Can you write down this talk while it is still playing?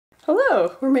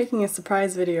Hello! We're making a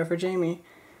surprise video for Jamie.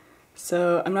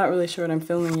 So I'm not really sure what I'm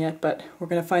filming yet, but we're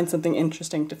gonna find something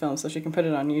interesting to film so she can put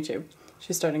it on YouTube.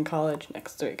 She's starting college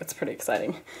next week. It's pretty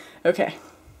exciting. Okay.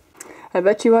 I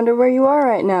bet you wonder where you are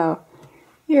right now.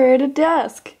 You're at a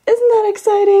desk. Isn't that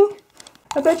exciting?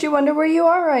 I bet you wonder where you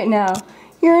are right now.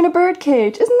 You're in a bird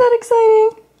cage. Isn't that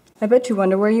exciting? I bet you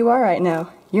wonder where you are right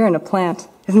now. You're in a plant.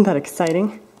 Isn't that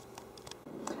exciting?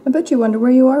 I bet you wonder where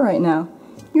you are right now.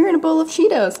 You're in a bowl of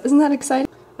Cheetos. Isn't that exciting?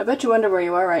 I bet you wonder where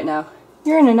you are right now.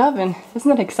 You're in an oven. Isn't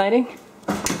that exciting?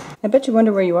 I bet you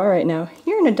wonder where you are right now.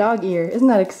 You're in a dog ear. Isn't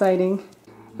that exciting?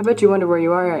 I bet you wonder where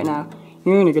you are right now.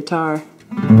 You're in a guitar.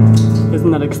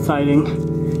 Isn't that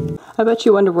exciting? I bet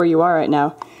you wonder where you are right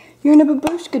now. You're in a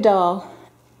babushka doll.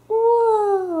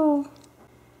 Whoa!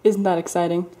 Isn't that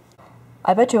exciting?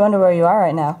 I bet you wonder where you are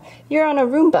right now. You're on a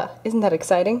Roomba. Isn't that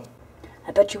exciting?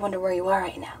 I bet you wonder where you are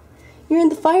right now. You're in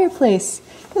the fireplace.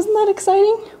 Isn't that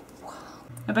exciting? Wow.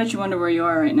 I bet you wonder where you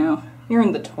are right now. You're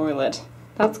in the toilet.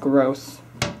 That's gross.